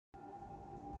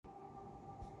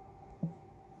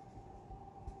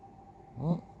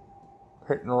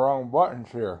hitting the wrong buttons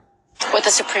here. What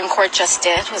the Supreme Court just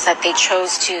did was that they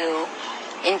chose to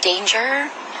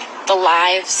endanger the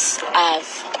lives of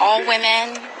all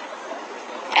women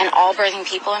and all birthing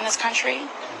people in this country.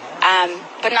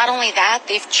 But not only that,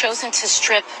 they've chosen to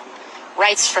strip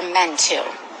rights from men too.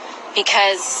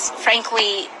 Because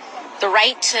frankly, the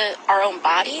right to our own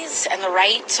bodies and the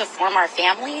right to form our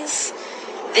families,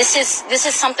 this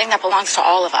is something that belongs to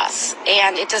all of us.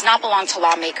 And it does not belong to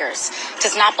lawmakers. It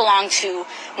does not belong to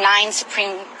 9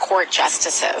 Supreme Court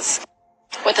justices.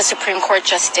 What the Supreme Court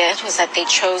just did was that they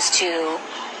chose to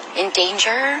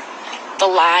endanger the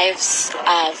lives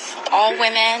of all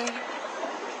women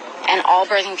and all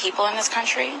birthing people in this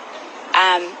country.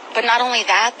 But not only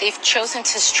that, they've chosen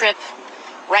to strip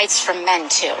rights from men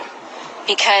too.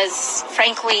 Because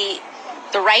frankly,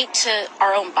 the right to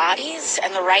our own bodies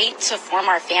and the right to form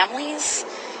our families,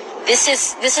 this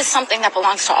is something that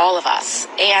belongs to all of us.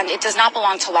 And it does not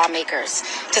belong to lawmakers.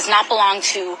 It does not belong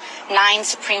to 9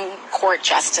 Supreme Court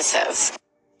justices.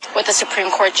 What the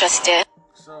Supreme Court just did.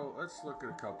 So let's look at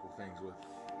a couple things with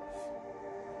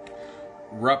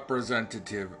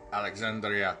Representative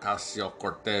Alexandria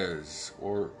Ocasio-Cortez,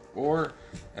 or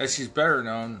as she's better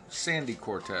known, Sandy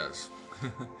Cortez.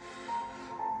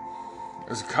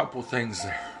 There's a couple things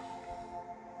there.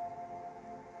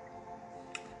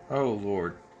 Oh,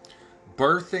 Lord.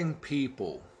 Birthing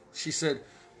people. She said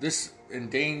this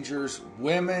endangers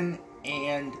women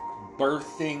and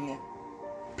birthing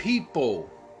people.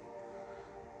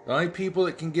 The only people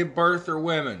that can give birth are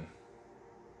women.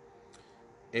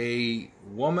 A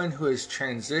woman who is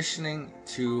transitioning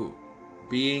to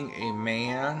being a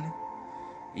man,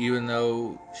 even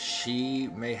though she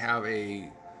may have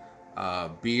a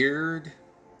beard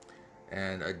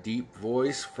and a deep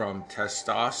voice from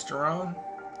testosterone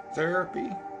therapy,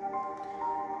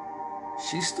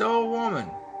 she's still a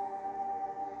woman.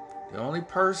 The only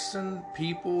person,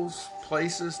 peoples,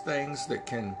 places, things that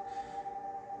can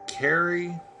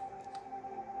carry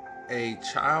a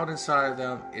child inside of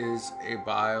them is a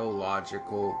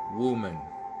biological woman.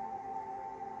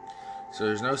 So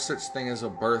there's no such thing as a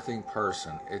birthing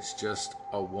person. It's just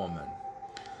a woman.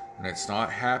 And it's not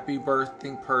Happy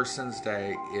Birthing Person's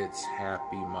Day, it's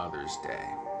Happy Mother's Day.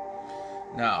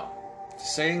 Now,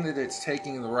 saying that it's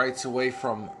taking the rights away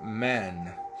from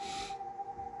men,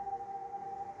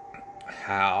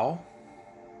 how?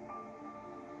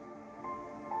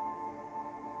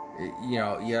 You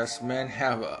know, yes, men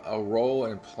have a role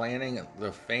in planning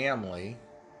the family,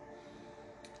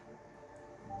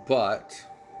 but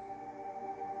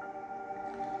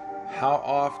how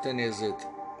often is it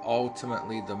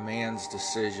ultimately the man's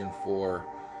decision for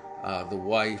the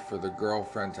wife or the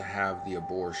girlfriend to have the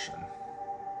abortion?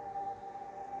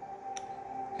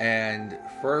 And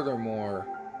furthermore,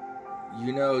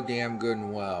 you know damn good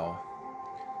and well,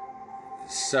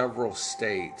 several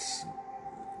states,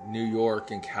 New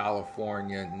York and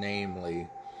California namely,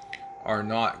 are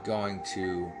not going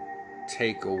to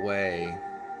take away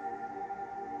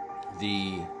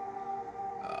the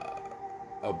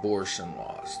abortion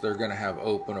laws. They're going to have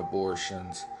open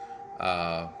abortions.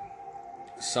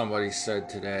 Somebody said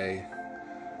today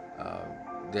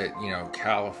that, you know,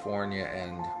 California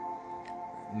and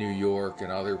New York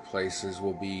and other places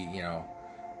will be, you know,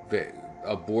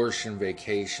 abortion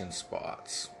vacation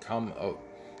spots. Come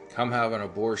have an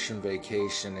abortion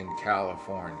vacation in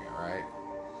California, right?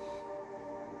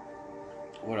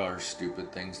 What other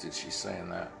stupid things did she say in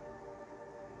that?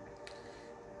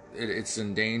 It's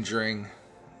endangering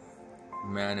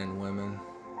men and women.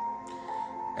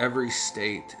 Every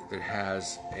state that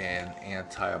has an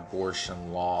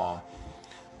anti-abortion law,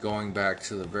 going back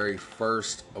to the very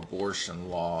first abortion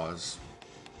laws,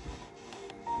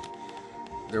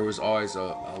 there was always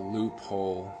a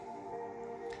loophole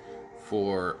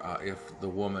for if the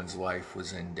woman's life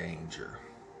was in danger.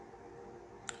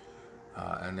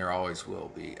 And there always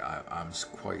will be, I'm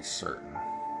quite certain.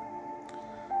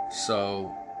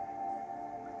 So,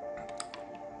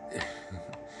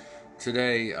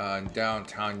 today in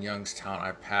downtown Youngstown,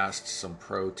 I passed some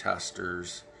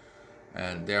protesters,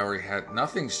 and they already had,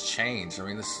 nothing's changed. I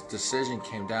mean, this decision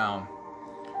came down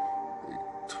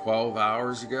 12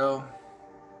 hours ago,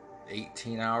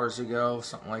 18 hours ago,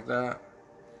 something like that.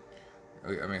 I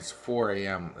mean, it's 4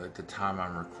 a.m. at the time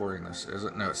I'm recording this. Is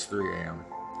it? No, it's 3 a.m.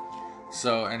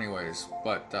 So, anyways,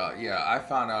 but yeah, I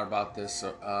found out about this,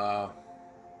 I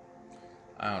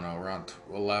don't know, around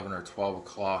 11 or 12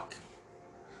 o'clock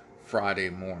Friday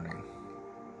morning.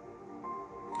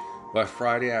 By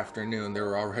Friday afternoon, there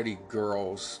were already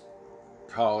girls,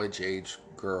 college-age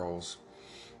girls,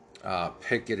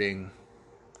 picketing,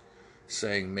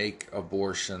 saying make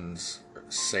abortions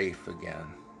safe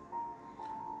again.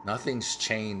 Nothing's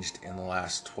changed in the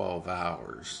last 12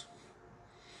 hours.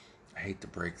 I hate to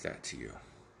break that to you.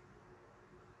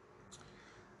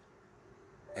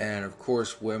 And of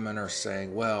course, women are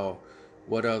saying, well,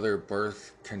 what other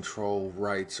birth control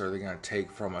rights are they going to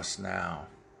take from us now?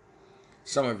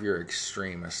 Some of your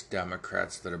extremist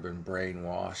Democrats that have been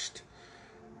brainwashed.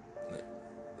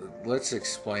 Let's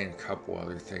explain a couple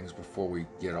other things before we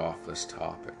get off this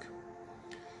topic.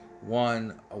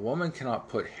 One, a woman cannot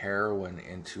put heroin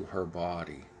into her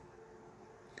body.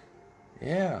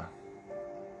 Yeah.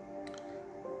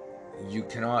 You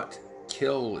cannot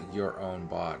kill your own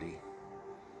body.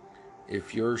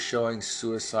 If you're showing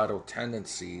suicidal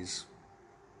tendencies,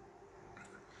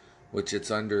 which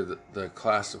it's under the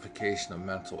classification of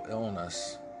mental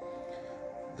illness,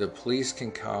 the police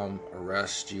can come,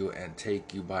 arrest you, and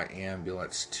take you by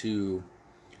ambulance to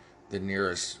the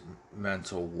nearest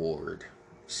mental ward,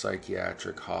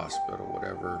 psychiatric hospital,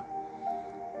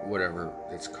 whatever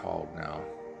it's called now,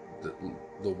 the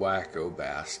wacko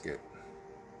basket.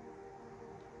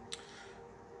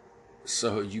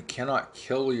 So you cannot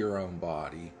kill your own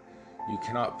body. You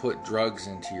cannot put drugs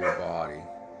into your body.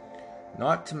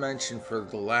 Not to mention, for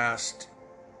the last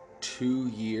 2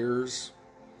 years,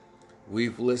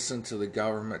 we've listened to the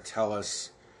government tell us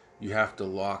you have to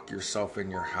lock yourself in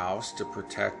your house to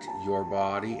protect your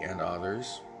body and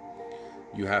others.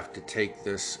 You have to take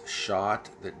this shot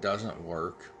that doesn't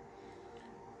work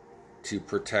to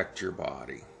protect your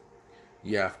body.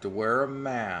 You have to wear a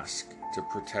mask to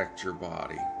protect your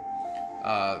body.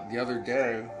 The other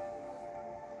day,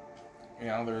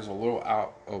 there's a little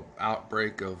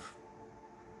outbreak of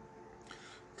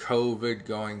COVID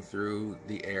going through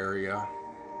the area.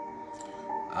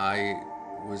 I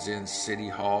was in City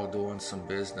Hall doing some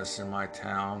business in my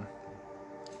town,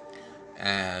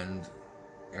 and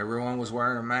everyone was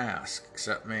wearing a mask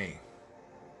except me.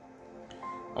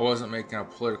 I wasn't making a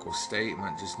political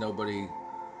statement, just nobody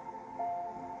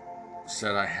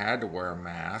said I had to wear a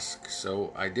mask,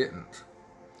 so I didn't.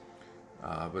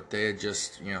 But they had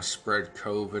just, spread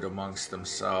COVID amongst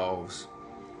themselves.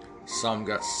 Some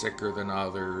got sicker than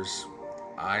others.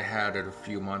 I had it a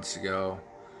few months ago.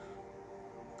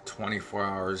 24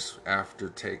 hours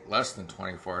after less than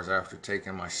 24 hours after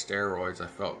taking my steroids, I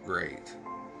felt great.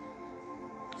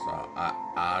 So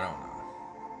I don't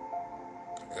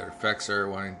know. It affects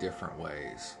everyone in different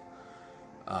ways.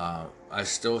 I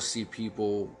still see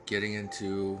people getting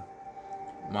into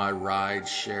my ride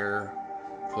share,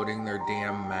 putting their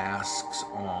damn masks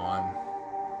on.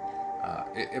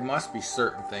 It must be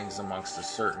certain things amongst a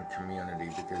certain community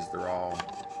because they're all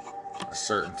a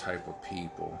certain type of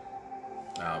people.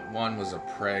 One was a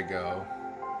prego.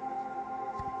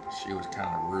 She was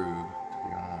kind of rude, to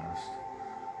be honest.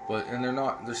 And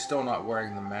they're still not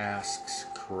wearing the masks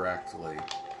correctly.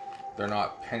 They're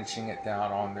not pinching it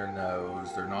down on their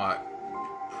nose. They're not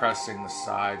pressing the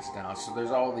sides down. So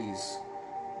there's all these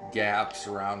gaps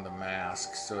around the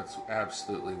mask, so it's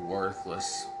absolutely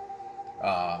worthless.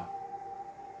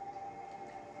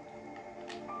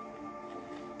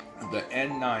 The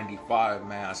N95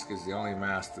 mask is the only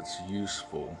mask that's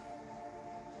useful.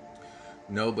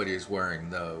 Nobody is wearing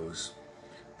those.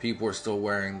 People are still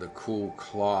wearing the cool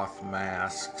cloth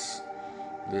masks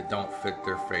that don't fit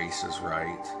their faces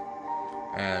right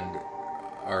and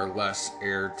are less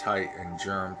airtight and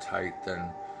germ tight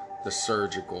than the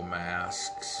surgical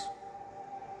masks.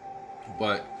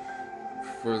 But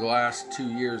for the last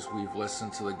 2 years, we've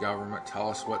listened to the government tell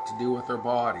us what to do with our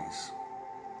bodies.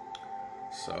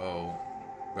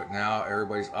 But now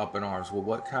everybody's up in arms. Well,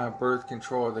 what kind of birth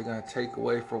control are they going to take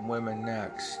away from women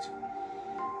next?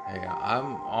 Hey,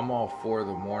 I'm all for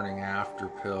the morning after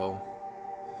pill.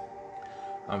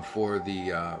 I'm for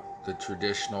the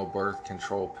traditional birth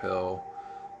control pill,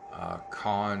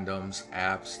 condoms,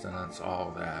 abstinence,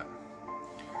 all that.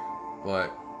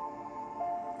 But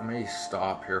let me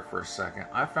stop here for a second.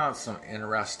 I found some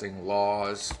interesting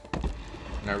laws,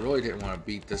 and I really didn't want to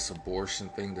beat this abortion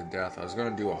thing to death. I was going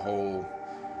to do a whole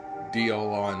deal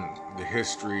on the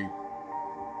history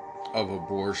of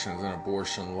abortions and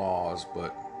abortion laws,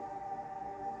 but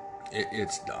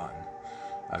it's done.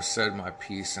 I've said my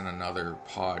piece in another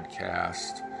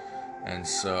podcast, and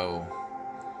so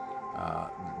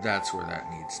that's where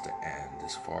that needs to end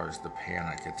as far as the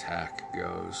panic attack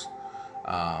goes.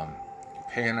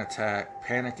 Panic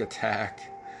attack.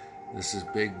 This is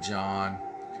Big John.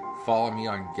 Follow me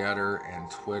on Getter and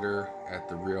Twitter at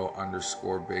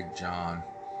 @thereal_Big John.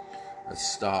 Let's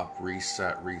stop,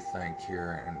 reset, rethink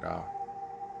here. And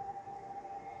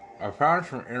I found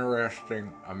some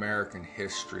interesting American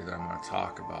history that I'm going to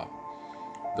talk about.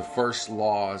 the first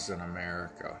laws in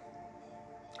America,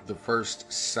 the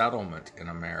first settlement in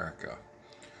America.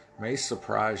 It may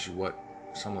surprise you what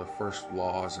some of the first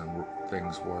laws and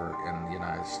things were in the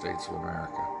United States of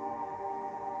America.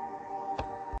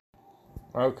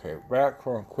 Okay, back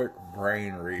for a quick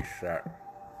brain reset.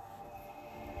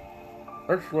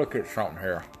 Let's look at something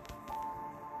here.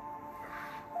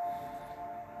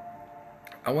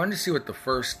 I wanted to see what the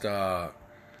first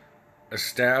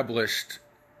established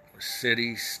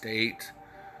city, state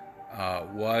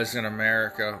was in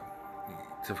America,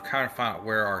 to kind of find out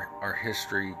where our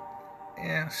history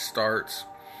starts.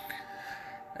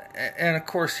 And of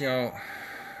course,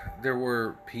 there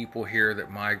were people here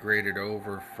that migrated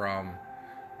over from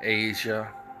Asia,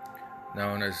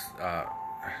 known as, I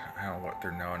don't know what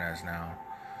they're known as now.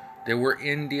 They were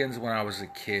Indians when I was a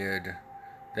kid.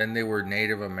 Then they were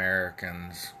Native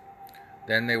Americans.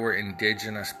 Then they were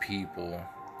indigenous people.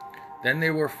 Then they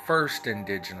were first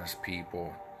indigenous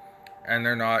people. And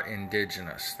they're not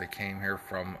indigenous. They came here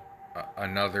from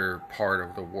another part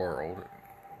of the world,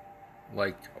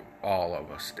 like all of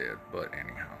us did. But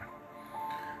anyhow,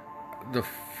 the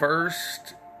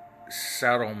first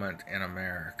settlement in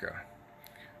America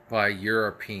by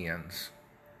Europeans.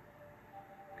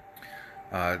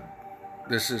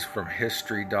 This is from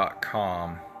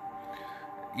history.com.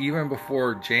 Even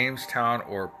before Jamestown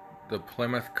or the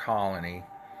Plymouth Colony,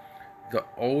 the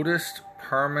oldest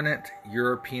permanent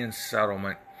European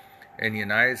settlement in the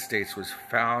United States was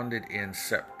founded in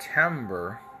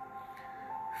September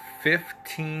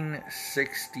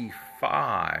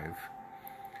 1565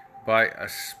 by a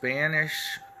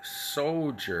Spanish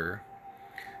soldier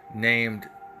named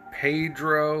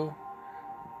Pedro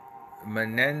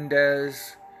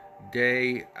Menendez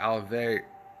de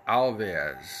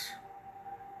Alvarez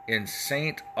in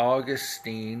St.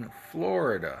 Augustine,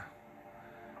 Florida.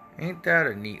 Ain't that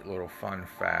a neat little fun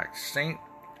fact? St.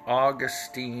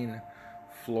 Augustine,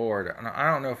 Florida. And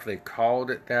I don't know if they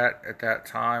called it that at that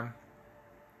time,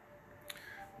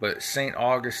 but St.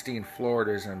 Augustine,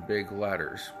 Florida is in big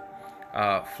letters.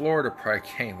 Florida probably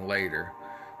came later,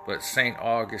 but St.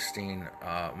 Augustine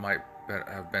might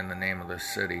have been the name of the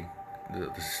city,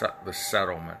 the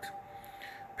settlement.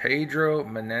 Pedro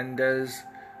Menendez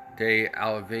de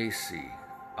Alvarez.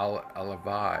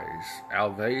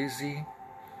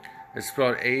 It's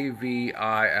spelled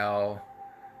A-V-I-L-E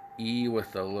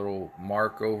with a little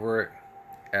mark over it,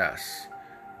 S.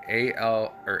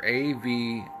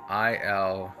 A-V-I-L-E-S.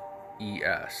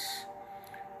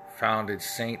 Founded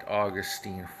St.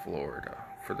 Augustine, Florida,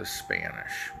 for the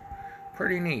Spanish.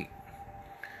 Pretty neat.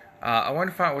 I want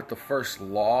to find out what the first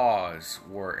laws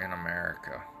were in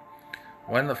America.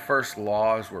 When the first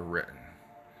laws were written.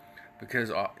 Because,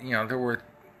 there were,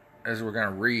 as we're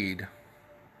going to read,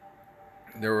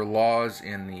 there were laws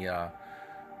in the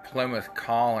Plymouth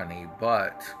Colony,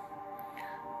 but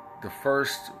the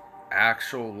first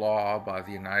actual law by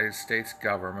the United States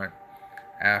government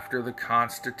after the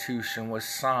Constitution was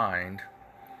signed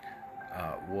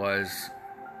was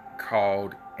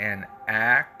called an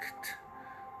Act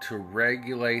to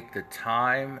Regulate the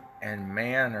Time and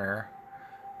Manner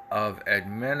of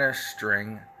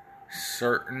Administering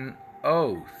Certain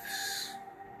Oaths.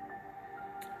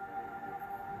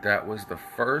 That was the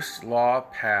first law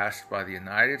passed by the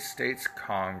United States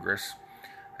Congress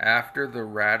after the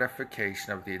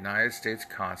ratification of the United States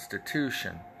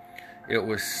Constitution. It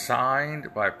was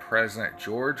signed by President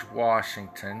George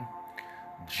Washington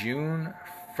June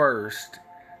 1st,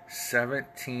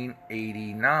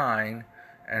 1789,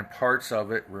 and parts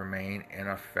of it remain in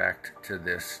effect to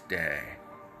this day.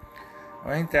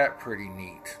 Well, ain't that pretty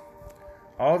neat?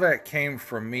 All that came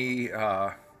from me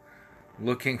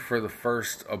looking for the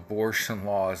first abortion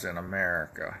laws in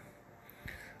America.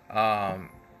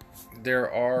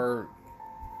 There are,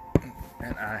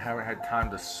 and I haven't had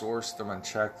time to source them and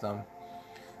check them,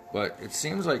 but it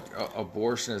seems like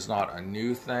abortion is not a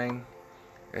new thing.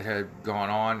 It had gone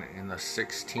on in the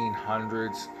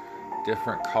 1600s.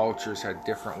 Different cultures had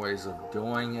different ways of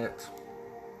doing it,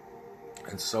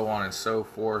 and so on and so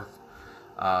forth.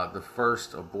 The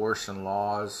first abortion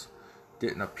laws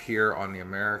didn't appear on the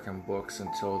American books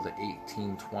until the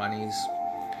 1820s.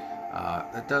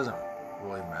 That doesn't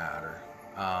really matter.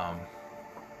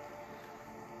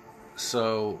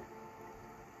 So,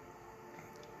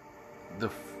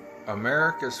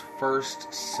 America's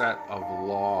first set of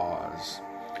laws.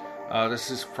 This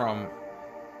is from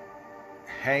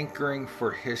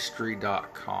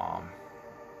hankeringforhistory.com.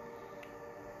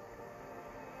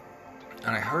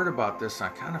 And I heard about this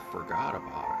and I kind of forgot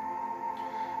about it.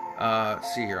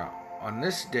 See here. On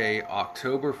this day,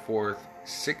 October 4th,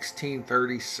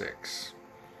 1636,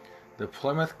 The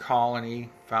Plymouth colony,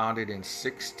 founded in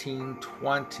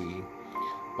 1620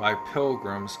 by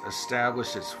Pilgrims,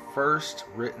 established its first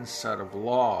written set of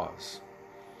laws.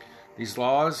 These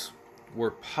laws were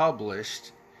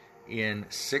published in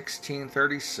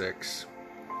 1636,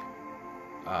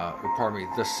 the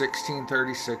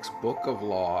 1636 Book of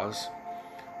Laws,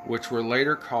 which were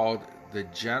later called the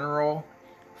General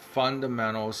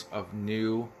Fundamentals of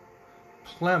New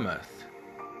Plymouth.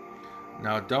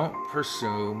 Now, don't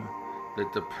presume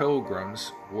that the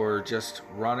Pilgrims were just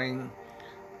running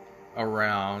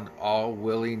around all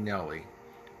willy-nilly.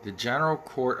 The General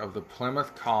Court of the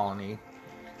Plymouth Colony,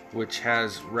 which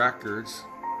has records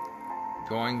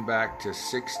going back to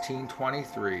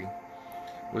 1623,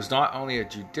 was not only a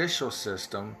judicial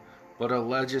system, but a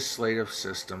legislative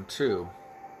system too.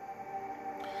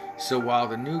 So while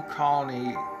the new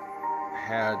colony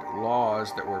had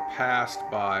laws that were passed,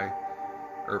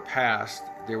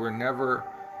 they were never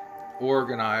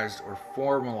organized or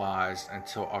formalized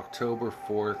until October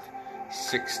 4th,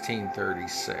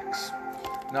 1636.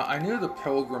 Now, I knew the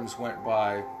Pilgrims went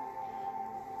by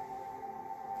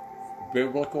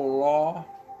biblical law,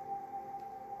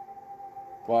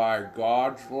 by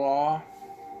God's law.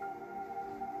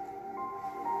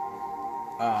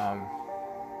 I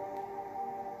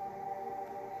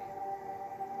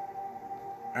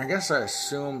guess I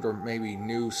assumed or maybe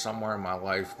knew somewhere in my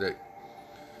life that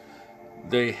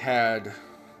they had,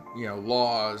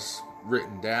 laws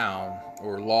written down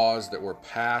or laws that were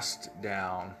passed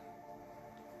down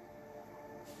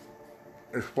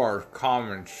as far as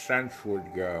common sense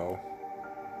would go.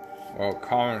 Well,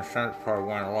 common sense probably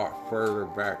went a lot further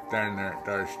back then than it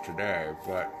does today,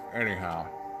 but anyhow,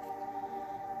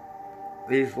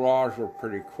 these laws were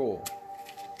pretty cool.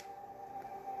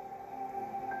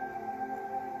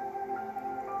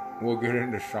 We'll get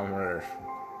into some of this.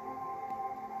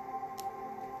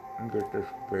 And get this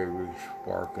baby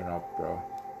sparking up though.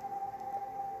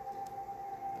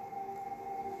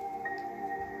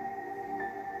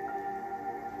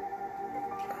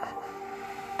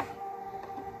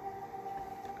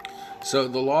 So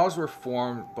the laws were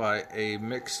formed by a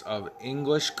mix of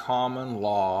English common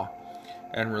law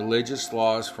and religious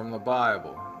laws from the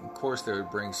Bible. Of course, they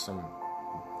would bring some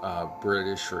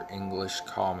British or English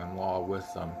common law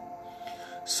with them.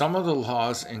 Some of the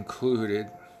laws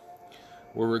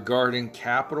were regarding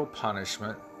capital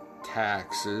punishment,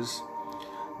 taxes,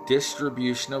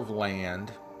 distribution of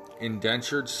land,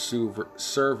 indentured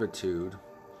servitude,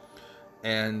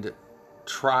 and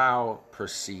trial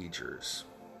procedures.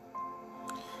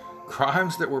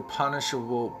 Crimes that were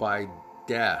punishable by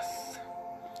death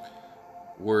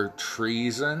were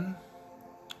treason,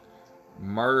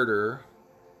 murder,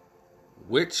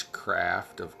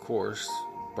 witchcraft, of course,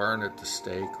 burn at the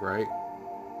stake, right?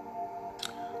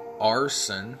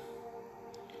 Arson,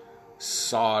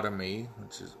 sodomy,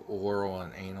 which is oral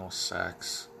and anal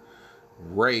sex,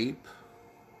 rape,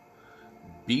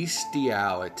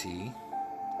 bestiality,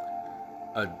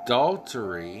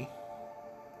 adultery,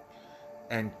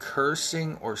 and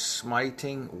cursing or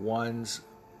smiting one's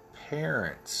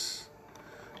parents.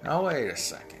 Now, wait a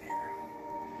second here.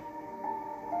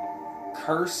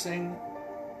 Cursing.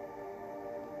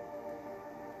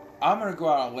 I'm going to go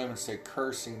out on a limb and say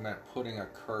cursing meant putting a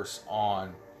curse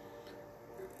on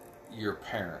your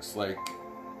parents. Like,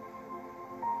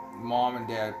 mom and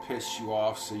dad piss you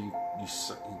off, so you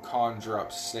conjure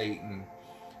up Satan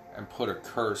and put a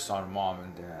curse on mom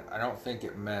and dad. I don't think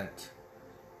it meant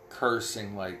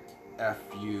cursing like F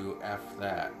you, F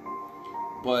that.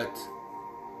 But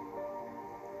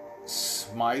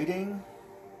smiting?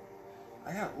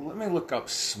 Let me look up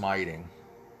smiting.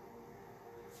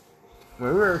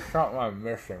 Maybe there's something I'm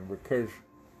missing, because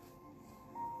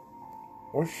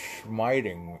what's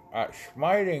smiting?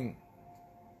 Smiting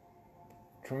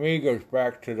to me goes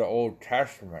back to the Old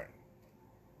Testament,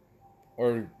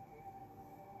 or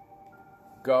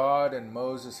God and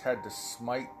Moses had to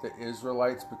smite the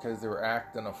Israelites because they were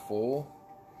acting a fool.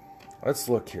 Let's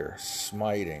look here.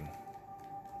 Smiting.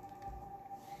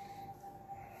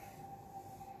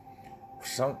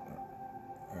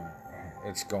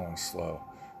 It's going slow.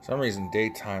 For some reason,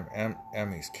 daytime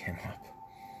Emmys came up.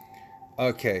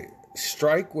 Okay.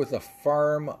 Strike with a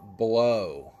firm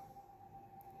blow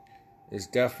is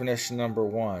definition number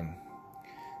 1.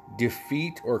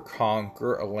 Defeat or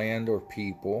conquer a land or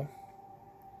people.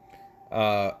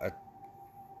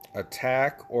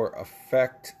 Attack or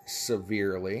affect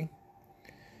severely.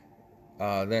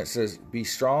 Then it says, be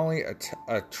strongly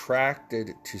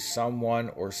attracted to someone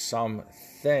or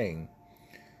something.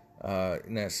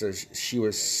 And then it says, she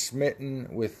was smitten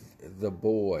with the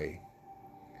boy.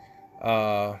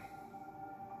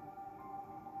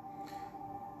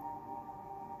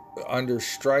 under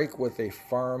strike with a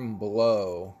firm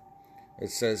blow, it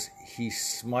says he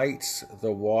smites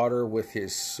the water with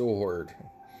his sword.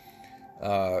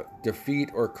 Defeat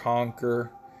or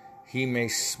conquer, he may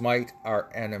smite our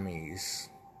enemies.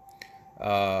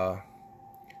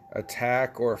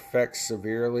 Attack or affect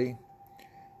severely.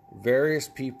 Various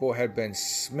people had been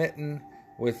smitten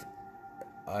with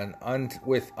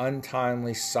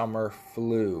untimely summer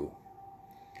flu.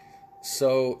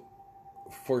 So,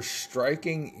 for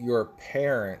striking your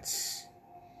parents,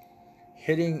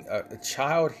 hitting a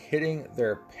child hitting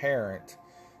their parent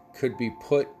could be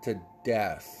put to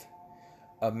death.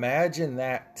 Imagine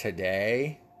that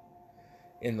today,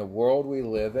 in the world we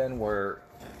live in, where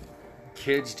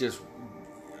kids just,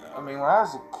 I mean, when I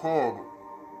was a kid,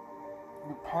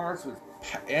 your parents would,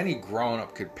 any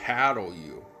grown-up could paddle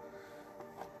you.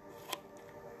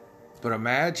 But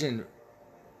imagine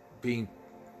being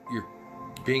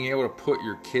able to put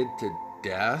your kid to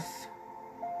death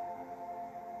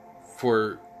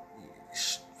for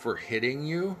hitting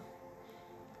you.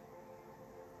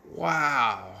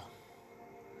 Wow,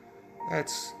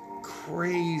 that's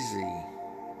crazy.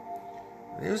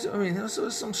 This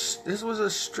was a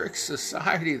strict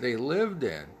society they lived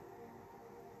in.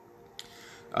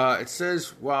 It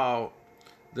says, while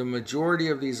the majority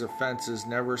of these offenses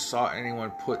never saw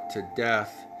anyone put to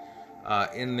death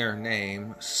in their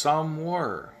name, some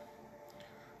were.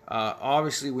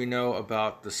 Obviously, we know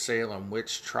about the Salem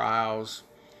witch trials.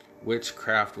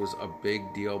 Witchcraft was a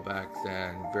big deal back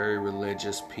then. Very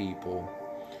religious people.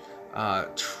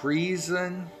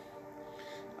 Treason.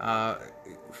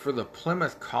 For the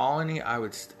Plymouth colony, I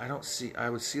would see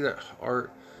that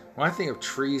art. When I think of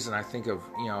treason, I think of,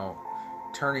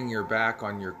 turning your back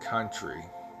on your country.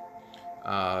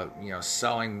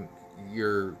 Selling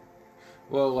your,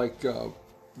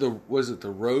 the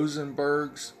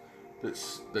Rosenbergs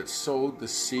that sold the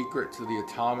secret to the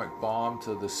atomic bomb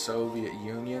to the Soviet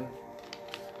Union.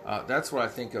 That's what I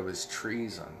think of as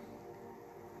treason.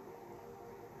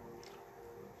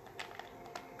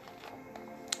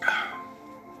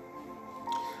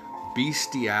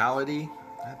 Bestiality,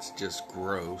 that's just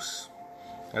gross.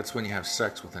 That's when you have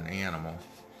sex with an animal.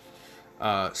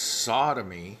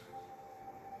 Sodomy,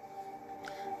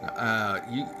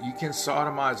 you can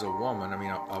sodomize a woman. I mean,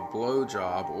 a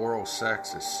blowjob, oral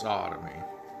sex is sodomy.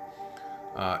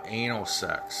 Anal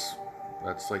sex,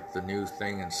 that's like the new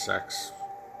thing in sex,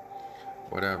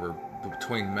 whatever,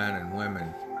 between men and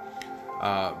women.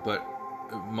 But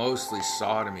mostly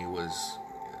sodomy was,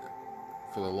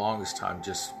 for the longest time,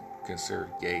 just considered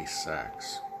gay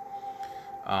sex.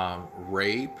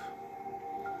 Rape,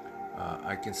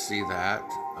 I can see that.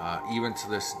 Even to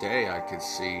this day, I could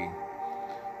see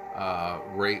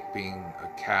rape being a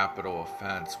capital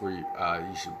offense where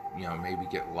you should, maybe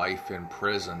get life in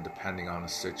prison depending on the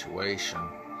situation.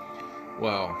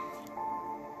 Well,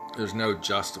 there's no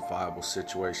justifiable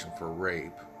situation for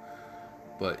rape,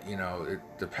 but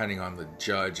depending on the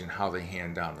judge and how they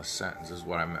hand down the sentence is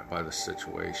what I meant by the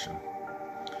situation.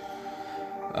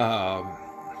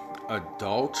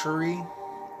 Adultery,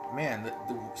 man,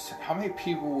 how many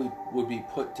people would be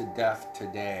put to death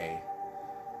today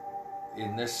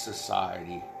in this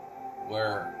society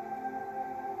where,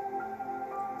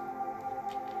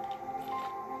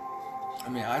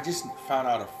 I just found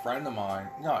out a friend of mine,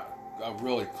 not a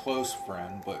really close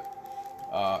friend, but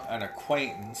an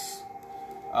acquaintance,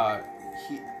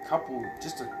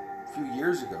 just a few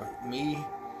years ago,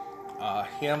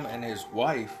 him and his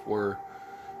wife were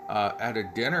at a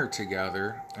dinner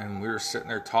together, and we were sitting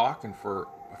there talking for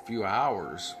a few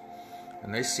hours,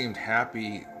 and they seemed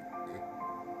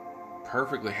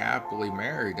perfectly happily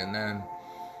married, and then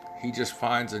he just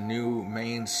finds a new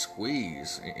main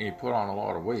squeeze, and he put on a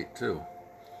lot of weight too.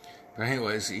 But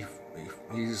anyways,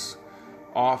 he's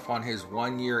off on his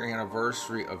 1-year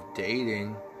anniversary of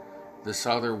dating this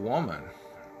other woman.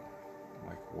 I'm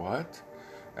like, what?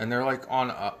 And they're like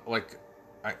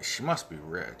she must be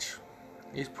rich.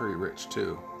 He's pretty rich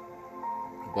too,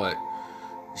 but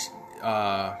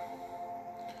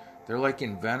they're like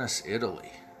in Venice,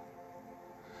 Italy.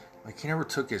 Like, he never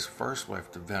took his first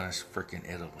wife to Venice, frickin'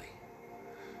 Italy.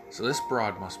 So this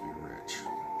broad must be rich.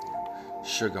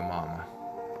 Sugar mama.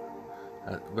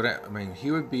 But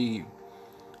he would be,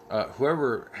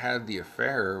 whoever had the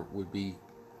affair would be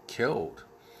killed.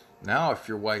 Now, if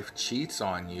your wife cheats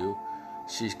on you,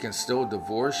 she can still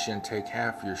divorce you and take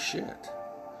half your shit.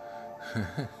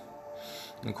 And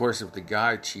of course, if the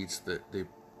guy cheats,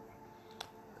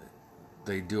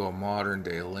 they do a modern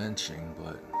day lynching,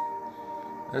 but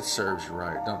that serves you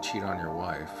right. Don't cheat on your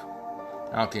wife.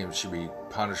 I don't think it should be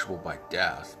punishable by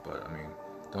death, but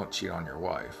don't cheat on your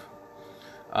wife.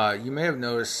 You may have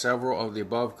noticed several of the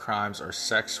above crimes are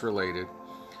sex-related.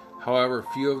 However,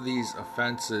 few of these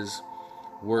offenses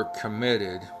were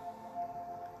committed,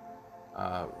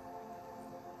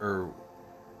 or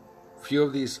few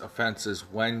of these offenses,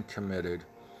 when committed,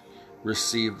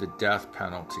 received the death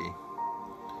penalty.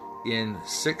 In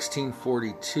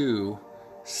 1642,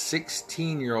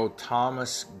 16-year-old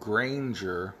Thomas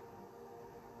Granger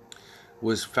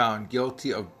was found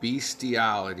guilty of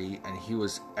bestiality and he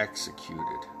was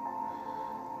executed.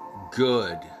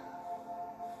 Good.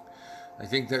 I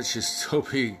think that should still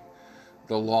be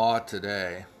the law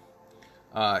today.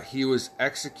 He was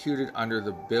executed under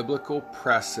the biblical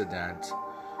precedent,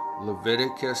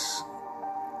 Leviticus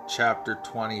chapter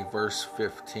 20, verse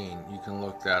 15. You can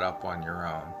look that up on your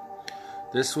own.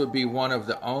 This would be one of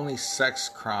the only sex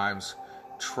crimes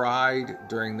tried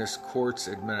during this court's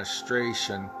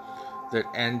administration that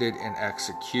ended in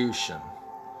execution.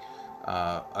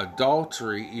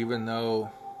 Adultery, even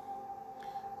though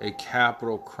a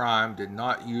capital crime, did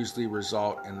not usually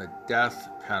result in the death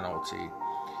penalty.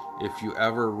 If you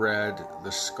ever read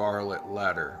The Scarlet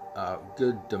Letter,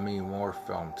 good Demi Moore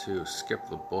film too. Skip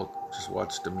the book, just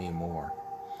watch Demi Moore.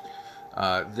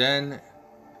 Then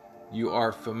you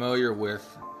are familiar with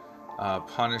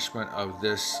punishment of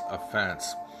this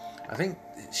offense. I think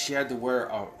she had to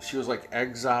wear, she was like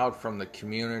exiled from the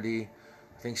community.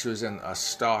 I think she was in a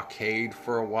stockade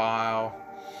for a while.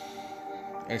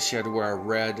 And she had to wear a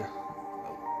red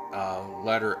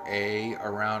letter A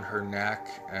around her neck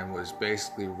and was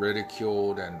basically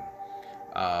ridiculed and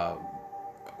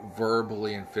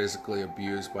verbally and physically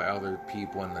abused by other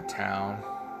people in the town.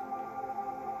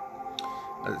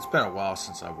 It's been a while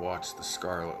since I've watched The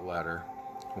Scarlet Letter.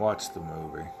 Watch the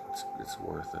movie. It's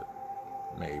worth it.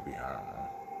 Maybe, I don't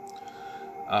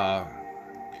know.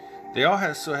 They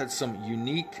also had some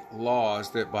unique laws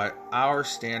that by our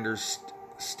standards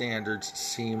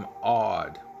seem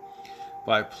odd.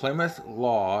 By Plymouth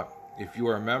law, if you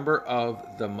are a member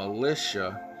of the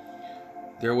militia,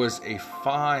 there was a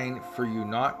fine for you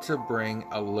not to bring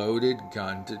a loaded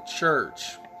gun to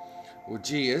church. Well,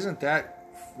 gee, isn't that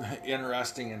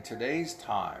interesting in today's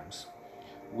times?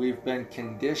 We've been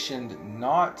conditioned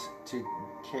not to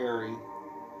carry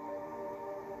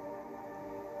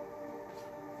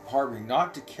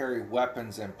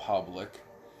weapons in public.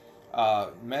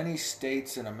 Many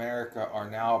states in America are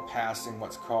now passing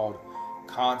what's called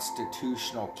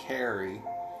constitutional carry,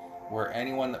 where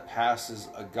anyone that passes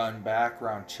a gun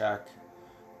background check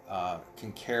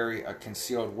can carry a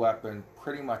concealed weapon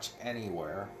pretty much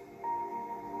anywhere.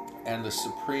 And the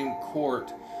Supreme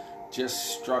Court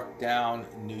just struck down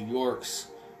New York's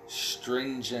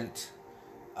stringent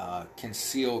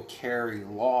concealed carry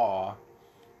law,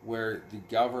 where the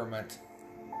government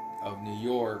of New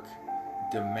York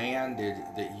demanded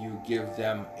that you give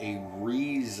them a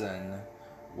reason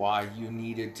why you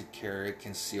needed to carry a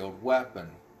concealed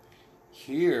weapon.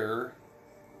 Here,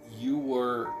 you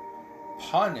were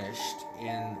punished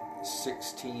in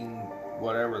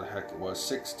 1636,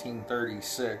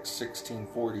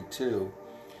 1642,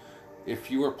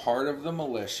 if you were part of the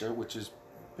militia, which is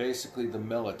basically the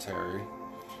military,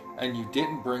 and you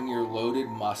didn't bring your loaded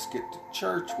musket to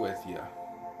church with you.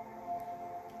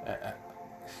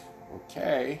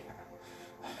 Okay.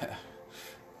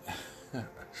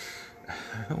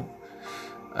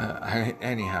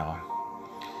 Anyhow,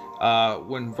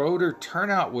 when voter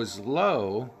turnout was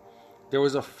low, there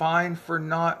was a fine for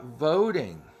not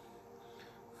voting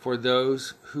for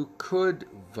those who could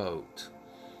vote.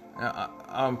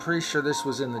 I'm pretty sure this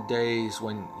was in the days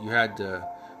when you had to,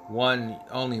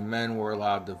 only men were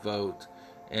allowed to vote,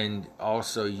 and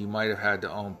also you might have had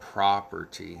to own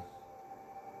property.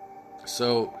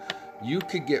 So you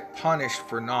could get punished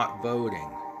for not voting.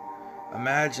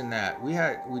 Imagine that. We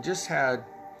just had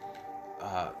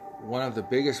one of the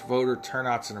biggest voter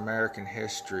turnouts in American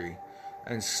history,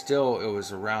 and still it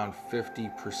was around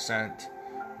 50%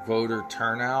 voter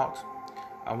turnout.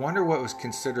 I wonder what was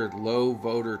considered low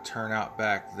voter turnout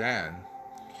back then.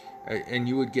 And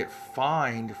you would get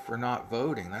fined for not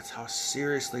voting. That's how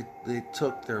seriously they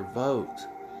took their vote.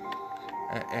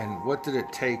 And what did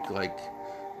it take? Like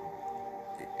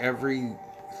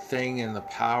everything in the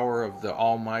power of the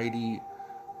almighty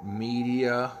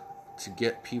media to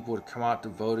get people to come out to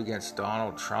vote against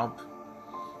Donald Trump?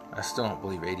 I still don't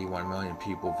believe 81 million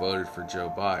people voted for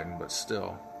Joe Biden, but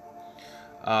still.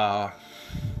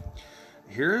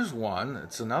 Here's one.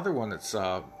 It's another one that's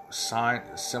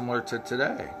similar to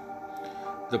today.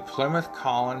 The Plymouth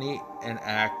Colony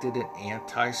enacted an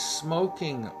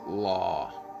anti-smoking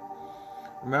law.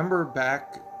 Remember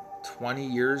back 20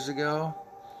 years ago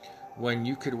when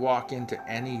you could walk into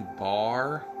any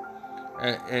bar,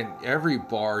 and every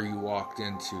bar you walked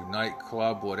into,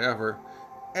 nightclub, whatever,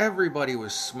 everybody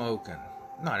was smoking.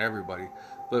 Not everybody,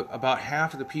 but about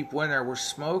half of the people in there were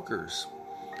smokers.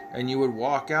 And you would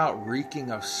walk out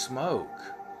reeking of smoke.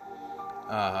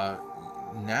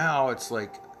 Now it's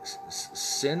like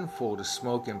sinful to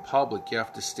smoke in public. You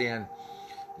have to stand,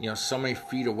 so many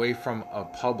feet away from a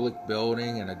public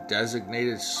building in a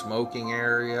designated smoking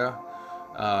area.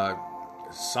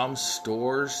 Some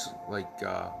stores, like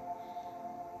I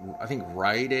think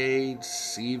Rite Aid,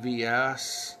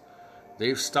 CVS,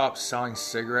 they've stopped selling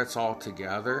cigarettes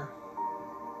altogether.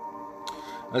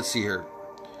 Let's see here.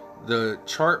 The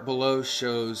chart below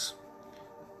shows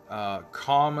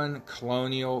common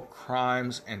colonial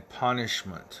crimes and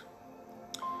punishment.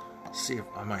 Let's see if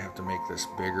I might have to make this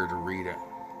bigger to read it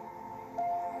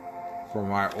for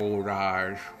my old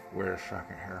eyes. Wait a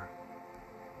second here.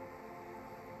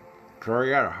 So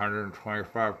you got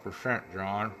 125%,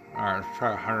 John. Alright, let's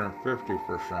try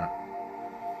 150%.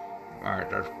 Alright,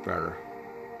 that's better.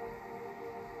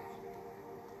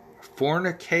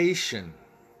 Fornication.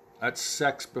 That's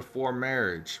sex before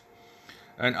marriage.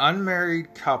 An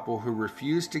unmarried couple who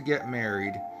refused to get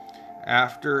married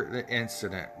after the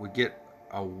incident would get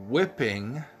a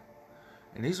whipping,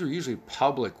 and these were usually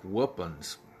public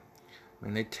whoopings. I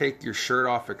mean, they take your shirt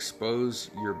off,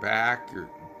 expose your back,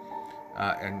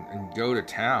 and go to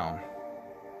town.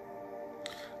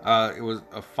 It was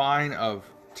a fine of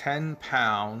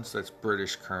 £10. That's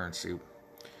British currency.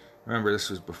 Remember, this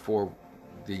was before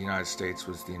the United States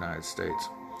was the United States.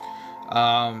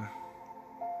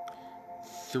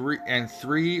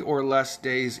 3 or less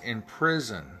days in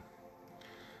prison.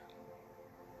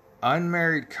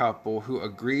 Unmarried couple who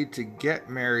agreed to get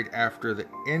married after the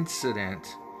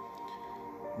incident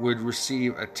would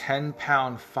receive a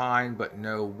 £10 fine but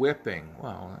no whipping.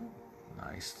 Well,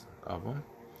 nice of them.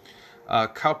 A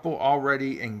couple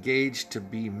already engaged to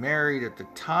be married at the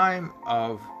time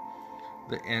of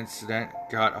the incident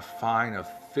got a fine of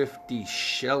 50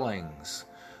 shillings.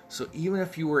 So even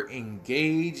if you were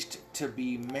engaged to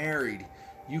be married,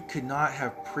 you could not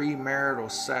have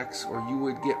premarital sex or you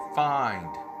would get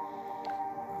fined.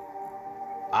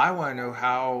 I want to know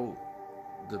how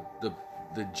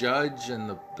the judge and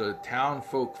the town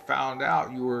folk found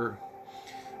out you were.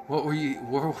 Where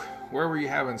were you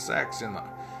having sex in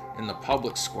the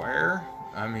public square?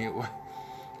 I mean,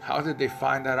 how did they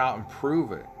find that out and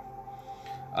prove it?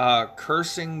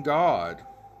 Cursing God.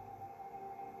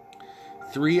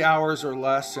 3 hours or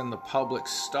less in the public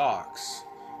stocks.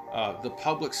 The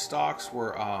public stocks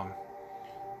were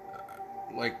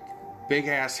like big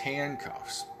ass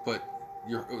handcuffs, but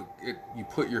you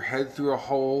put your head through a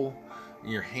hole,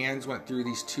 and your hands went through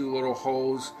these 2 little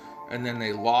holes, and then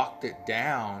they locked it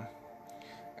down,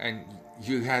 and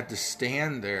you had to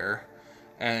stand there,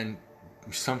 and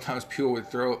sometimes people would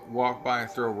walk by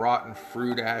and throw rotten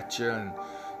fruit at you and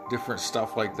different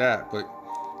stuff like that. But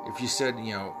if you said,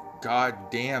 God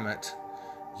damn it,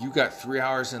 you got 3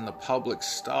 hours in the public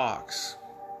stocks.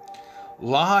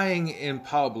 Lying in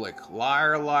public.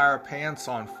 Liar, liar, pants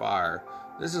on fire.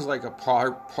 This is like a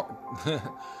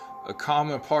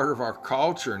common part of our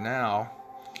culture now.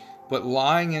 But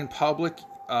lying in public,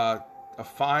 a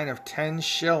fine of 10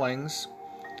 shillings.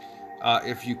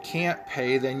 If you can't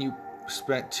pay, then you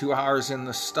spent 2 hours in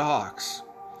the stocks.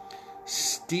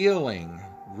 Stealing.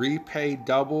 Repay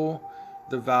double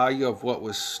the value of what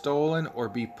was stolen or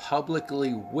be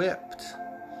publicly whipped.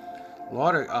 A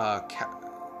lot of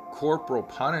corporal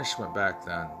punishment back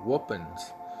then,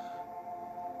 whoopings,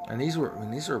 and these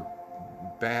were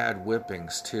bad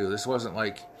whippings too. This wasn't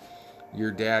like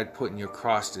your dad putting you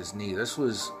across his knee. This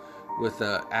was with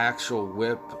an actual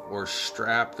whip or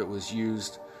strap that was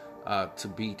used to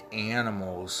beat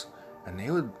animals, and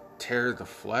they would tear your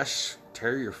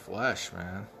flesh,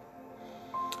 man.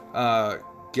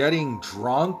 Getting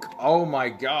drunk, oh my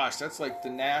gosh, that's like the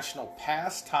national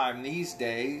pastime these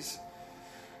days.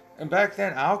 And back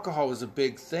then, alcohol was a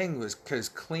big thing, was because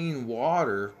clean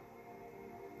water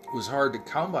was hard to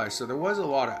come by. So there was a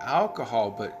lot of alcohol,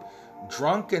 but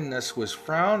drunkenness was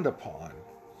frowned upon.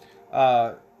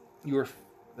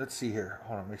 Let's see here.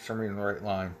 Hold on, make sure I'm reading the right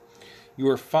line. You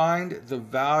were fined the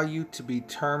value to be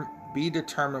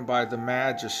determined by the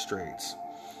magistrates.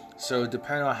 So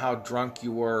depending on how drunk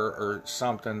you were or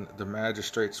something, the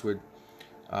magistrates would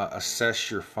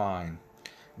assess your fine.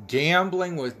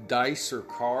 Gambling with dice or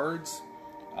cards.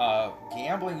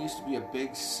 Gambling used to be a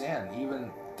big sin.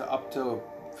 Even up to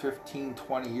 15,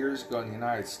 20 years ago in the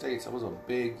United States, that was a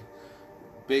big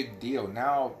deal.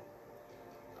 Now,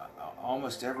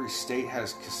 almost every state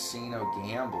has casino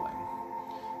gambling.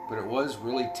 but it was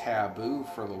really taboo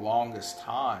for the longest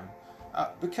time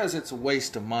because it's a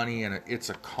waste of money and it's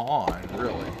a con,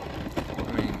 really.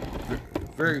 I mean,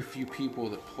 very few people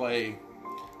that play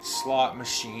slot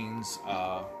machines,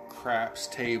 craps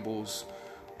tables,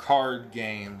 card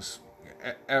games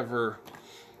ever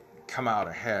come out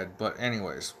ahead. But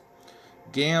anyways,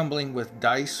 gambling with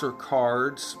dice or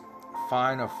cards,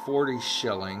 fine of 40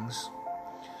 shillings.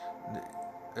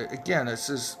 Again, this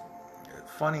is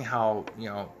funny how,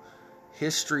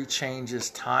 history changes,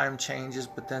 time changes,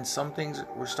 but then some things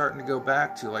we're starting to go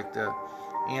back to, like the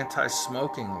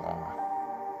anti-smoking law.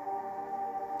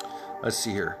 Let's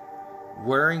see here.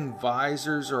 Wearing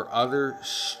visors or other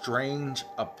strange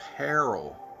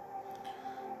apparel.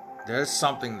 There's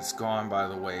something that's gone by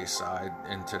the wayside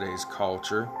in today's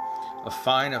culture. A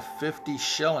fine of 50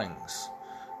 shillings.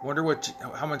 Wonder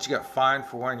how much you got fined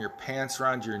for wearing your pants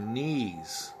around your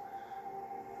knees.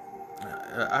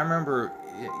 I remember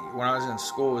when I was in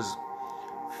school, it was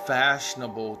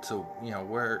fashionable to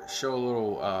show a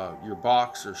little your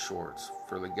boxer shorts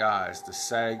for the guys, to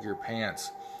sag your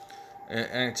pants,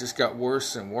 and it just got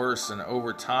worse and worse. And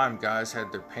over time, guys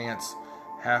had their pants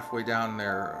halfway down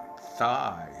their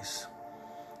thighs.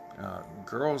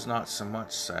 Girls, not so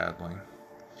much, sadly.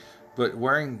 But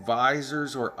wearing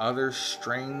visors or other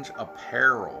strange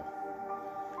apparel.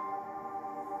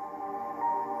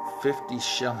 50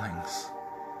 shillings.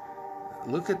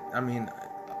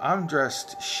 I'm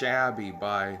dressed shabby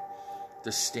by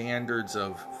the standards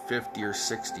of 50 or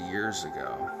 60 years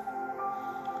ago.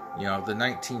 The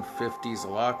 1950s, a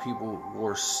lot of people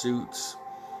wore suits.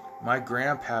 My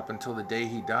grandpap, until the day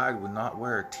he died, would not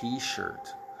wear a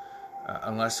t-shirt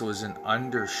unless it was an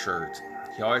undershirt.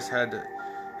 He always had to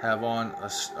have on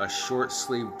a short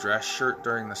sleeve dress shirt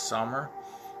during the summer,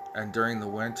 and during the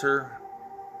winter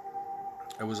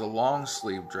it was a long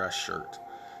sleeve dress shirt,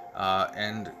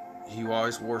 and he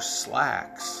always wore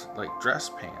slacks, like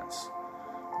dress pants.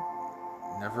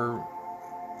 Never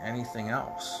anything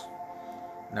else.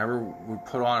 Never would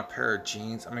put on a pair of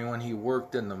jeans. When he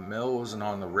worked in the mills and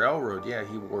on the railroad, yeah,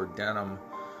 he wore denim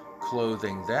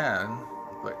clothing then,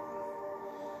 but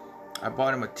I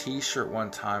bought him a t-shirt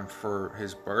one time for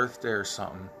his birthday or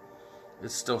something.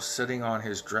 It's still sitting on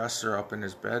his dresser up in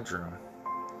his bedroom.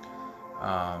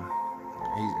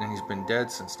 He's been dead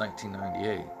since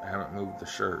 1998. I haven't moved the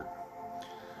shirt.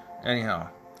 Anyhow,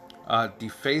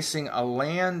 defacing a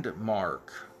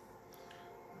landmark,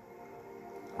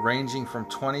 ranging from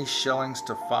 20 shillings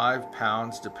to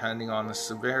 £5, depending on the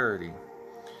severity.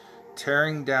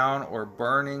 Tearing down or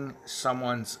burning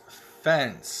someone's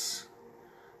fence.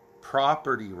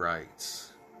 Property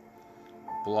rights.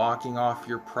 Blocking off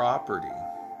your property.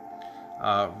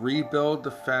 Rebuild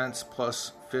the fence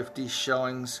plus 50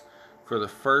 shillings for the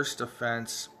first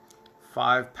offense,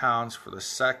 £5 for the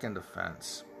second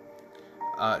offense.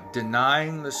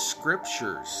 Denying the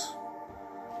scriptures.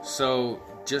 So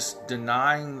just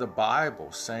denying the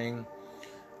Bible, saying,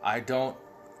 I don't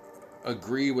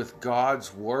agree with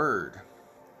God's word,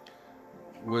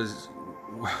 was,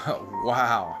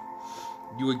 wow.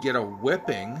 You would get a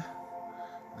whipping,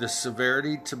 the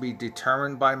severity to be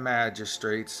determined by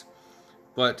magistrates,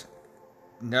 but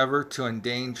never to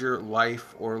endanger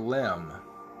life or limb.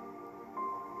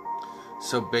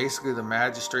 So basically the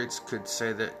magistrates could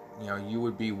say that, you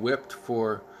would be whipped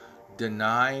for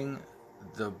denying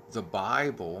the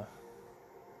Bible,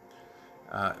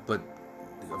 but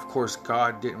of course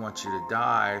God didn't want you to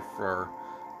die for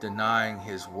denying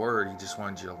his word. He just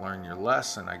wanted you to learn your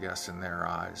lesson, I guess, in their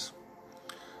eyes.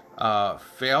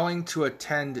 Failing to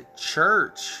attend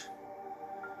church.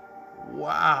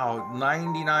 Wow,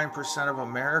 99% of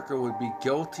America would be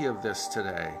guilty of this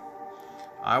today.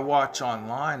 I watch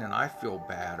online and I feel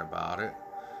bad about it,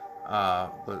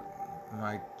 but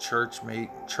my churches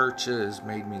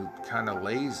made me kind of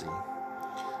lazy.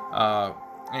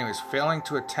 Anyways, failing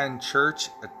to attend church,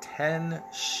 a 10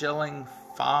 shilling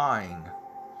fine.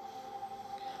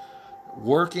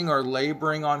 Working or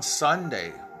laboring on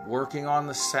Sunday, working on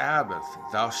the Sabbath,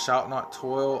 thou shalt not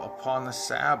toil upon the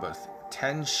Sabbath,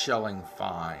 10 shilling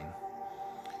fine.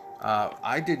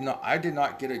 I did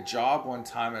not get a job one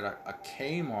time at a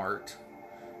Kmart.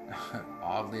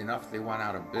 Oddly enough, they went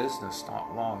out of business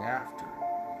not long after.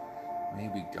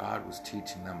 Maybe God was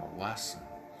teaching them a lesson.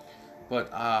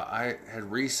 But I had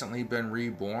recently been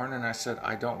reborn, and I said,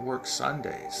 I don't work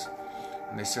Sundays.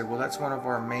 And they said, well, that's one of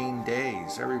our main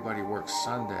days. Everybody works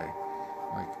Sunday.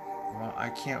 I'm like, well, I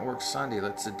can't work Sunday.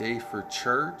 That's a day for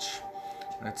church,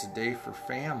 and that's a day for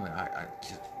family. I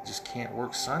just can't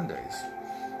work Sundays.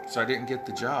 So I didn't get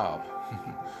the job.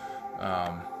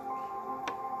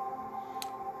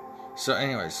 So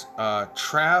anyways,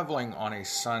 traveling on a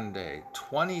Sunday,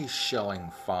 20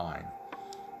 shilling fine.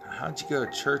 How'd you go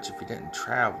to church if you didn't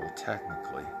travel,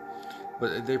 technically?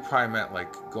 But they probably meant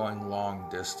like going long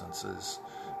distances,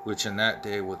 which in that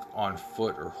day with on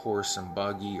foot or horse and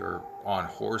buggy or on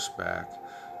horseback,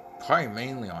 probably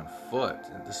mainly on foot.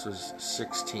 This was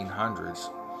 1600s.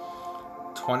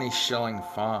 20 shilling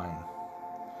fine.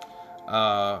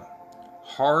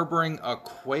 Harboring a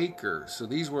Quaker. So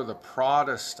these were the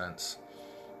Protestants.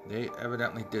 They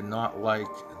evidently did not like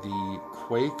the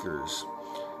Quakers.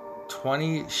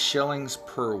 20 shillings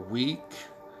per week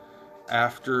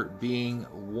after being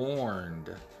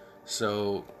warned.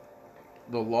 So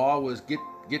the law was get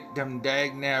them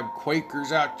dagnab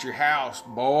Quakers out your house,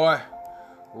 boy.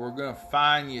 We're going to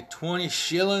fine you 20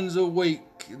 shillings a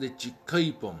week that you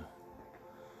keep them.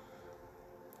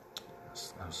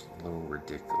 That was a little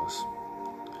ridiculous.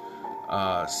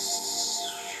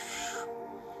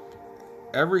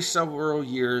 Every several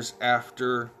years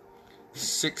after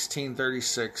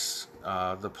 1636,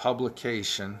 the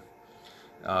publication,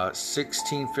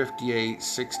 1658,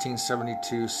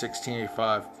 1672,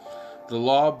 1685, the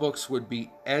law books would be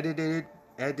edited,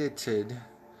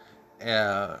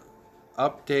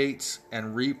 updates,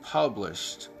 and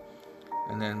republished.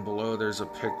 And then below there's a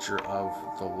picture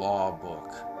of the law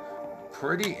book.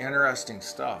 Pretty interesting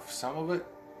stuff. Some of it,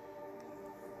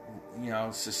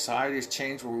 society has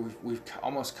changed where we've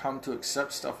almost come to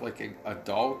accept stuff like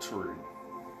adultery.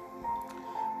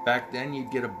 Back then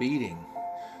you'd get a beating.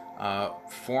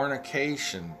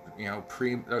 Fornication,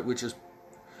 which is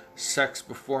sex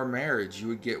before marriage, you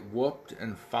would get whooped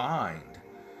and fined.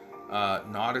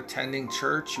 Not attending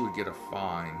church, you would get a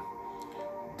fine.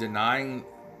 Denying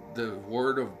the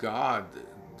word of God,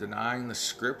 denying the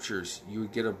scriptures, you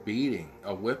would get a beating,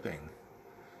 a whipping.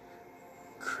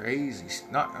 Crazy.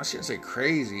 I shouldn't say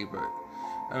crazy, but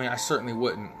I certainly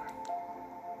wouldn't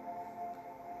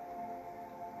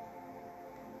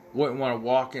want to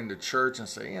walk into church and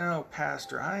say,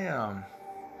 Pastor,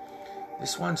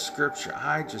 this one scripture,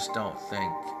 I just don't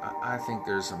think, I think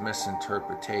there's a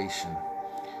misinterpretation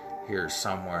here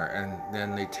somewhere. And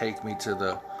then they take me to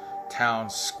the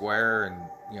town square and,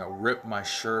 rip my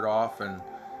shirt off and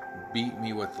beat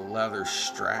me with the leather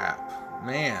strap.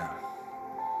 Man.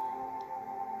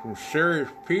 Some serious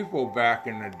people back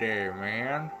in the day,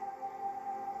 man.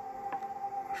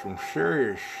 Some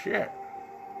serious shit.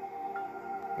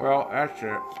 Well, that's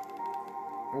it.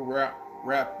 We'll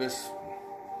wrap this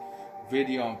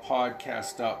video and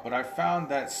podcast up. But I found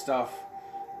that stuff,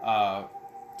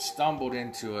 stumbled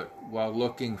into it while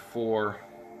looking for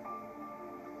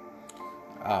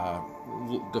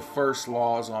the first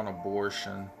laws on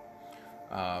abortion.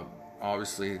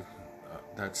 Obviously,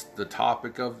 that's the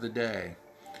topic of the day.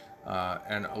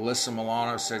 And Alyssa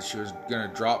Milano said she was going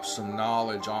to drop some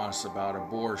knowledge on us about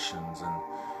abortions and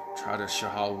try to show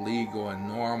how legal and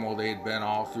normal they'd been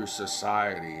all through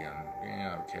society. And,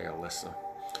 okay, Alyssa.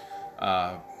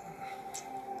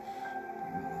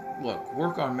 Look,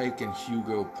 work on making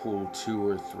Hugo Pool 2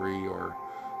 or 3, or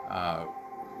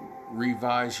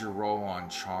revise your role on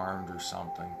Charmed or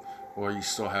something, or you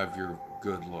still have your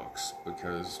good looks,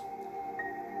 because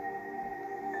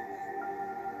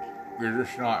you're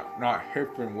just not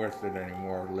hipping with it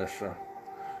anymore, Alyssa.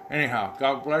 Anyhow,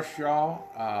 God bless y'all.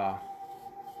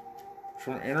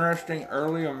 Some interesting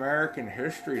early American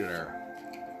history there.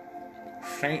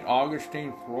 St.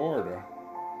 Augustine, Florida.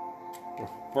 The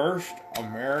first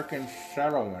American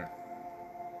settlement,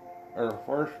 or the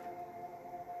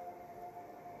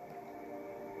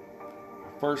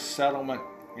first settlement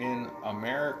in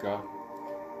America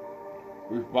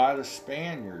was by the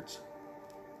Spaniards.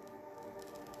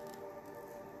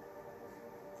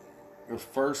 The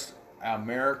first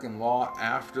American law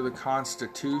after the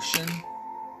Constitution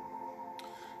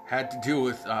had to do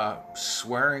with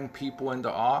swearing people into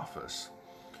office.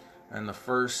 And the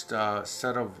first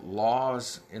set of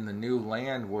laws in the new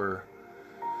land were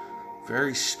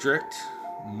very strict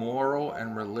moral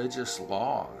and religious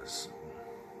laws.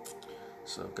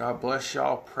 So God bless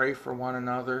y'all. Pray for one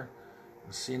another.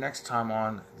 And see you next time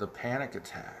on The Panic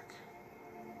Attack.